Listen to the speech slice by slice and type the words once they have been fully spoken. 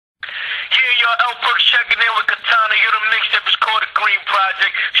Lboogs checking in with K.Tana. You're the mixtape is called The Green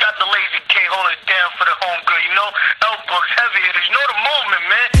Project. Shout to Lazy K holding it down for the homegirl, you know? Lboogs heavy hitters. You know the moment,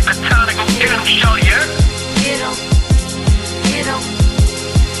 man. K.Tana go get him, show you. Get him. Get him.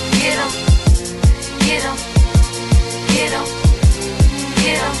 Get him. Get him. Get him.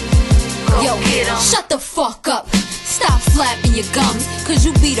 Get him. Yo, get him. Shut the fuck up. Stop flapping your gums, cause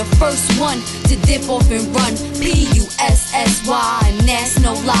you be the first one to dip off and run. P-U-S-S-Y, and that's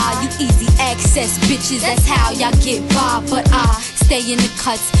no lie. You easy access bitches, that's how y'all get by. But I stay in the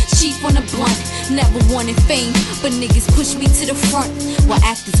cuts, chief on the blunt. Never wanted fame, but niggas push me to the front. While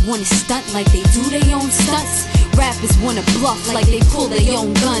actors wanna stunt like they do their own stunts. Rappers wanna bluff like they pull their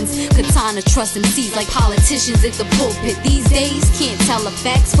own guns. K.Tana trust MCs like politicians at the pulpit. These days can't tell the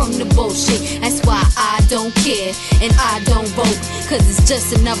facts from the bullshit. That's why I don't care and I don't vote, cause it's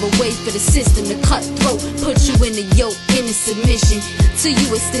just another way for the system to cut throat. Put you in a yoke, in a submission. To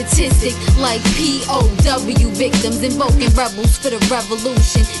you a statistic like POW victims, invoking rebels for the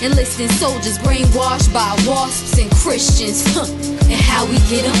revolution, enlisting soldiers brainwashed by wasps and Christians. And how we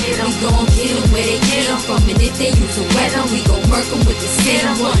get them? We gon' get them where they came from. And if they use a weapon, we gon' murk them with the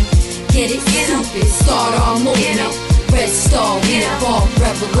same one. Get it? Stupid. Start our movement. Red Star, we evolve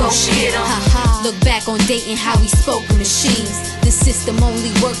revolution. Look back on dating how we spoke of machines. The system only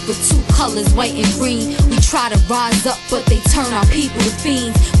worked for two colors, white and green. We try to rise up, but they turn our people to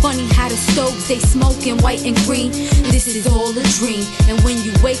fiends. Funny how the stoves they smoking white and green. This is all a dream, and when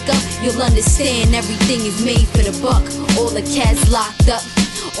you wake up, you'll understand everything is made for the buck. All the cats locked up,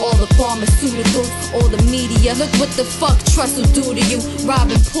 all the pharmaceuticals, all the media. Look what the fuck trust will do to you.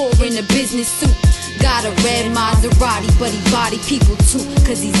 Robbing poor in a business suit. Got a red Maserati, but he body people too,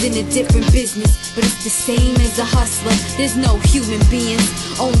 cause he's in a different business. But it's the same as a hustler. There's no human beings,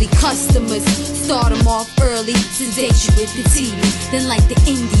 only customers. Start them off early, sedate you with the TV. Then like the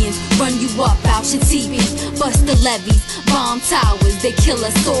Indians, run you up out your TV. Bust the levees, bomb towers, they kill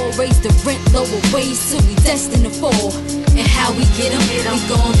us all. Raise the rent, lower wage till we destined to fall. And how we get them? We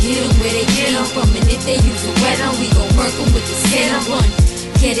gon' get them where they came from. And if they use a weapon, we gon' murk them with the same one.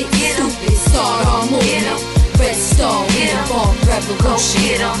 Get it? Stupid. Start our movement. Red Star, we evolve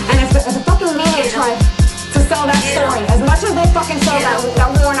revolution. And if the fucking media tried to sell that story, as much as they fucking sell that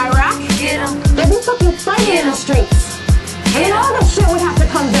war in Iraq, they'd be fucking fighting in the streets. And then all that shit would have to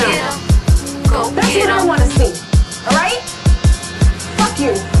come down. That's what I want to see. Alright? Fuck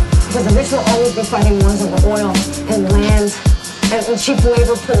you. Because the rich will always be fighting wars over oil and land and cheap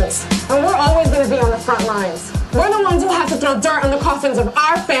labor pools. And we're always going to be on the front lines. We're the ones who have to throw dirt on the coffins of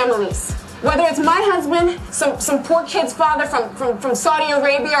our families. Whether it's my husband, some poor kid's father from Saudi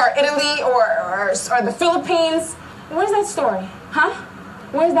Arabia or Italy or the Philippines. Where's that story? Huh?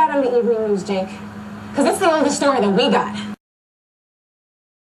 Where's that on the evening news, Jake? Because that's the only story that we got.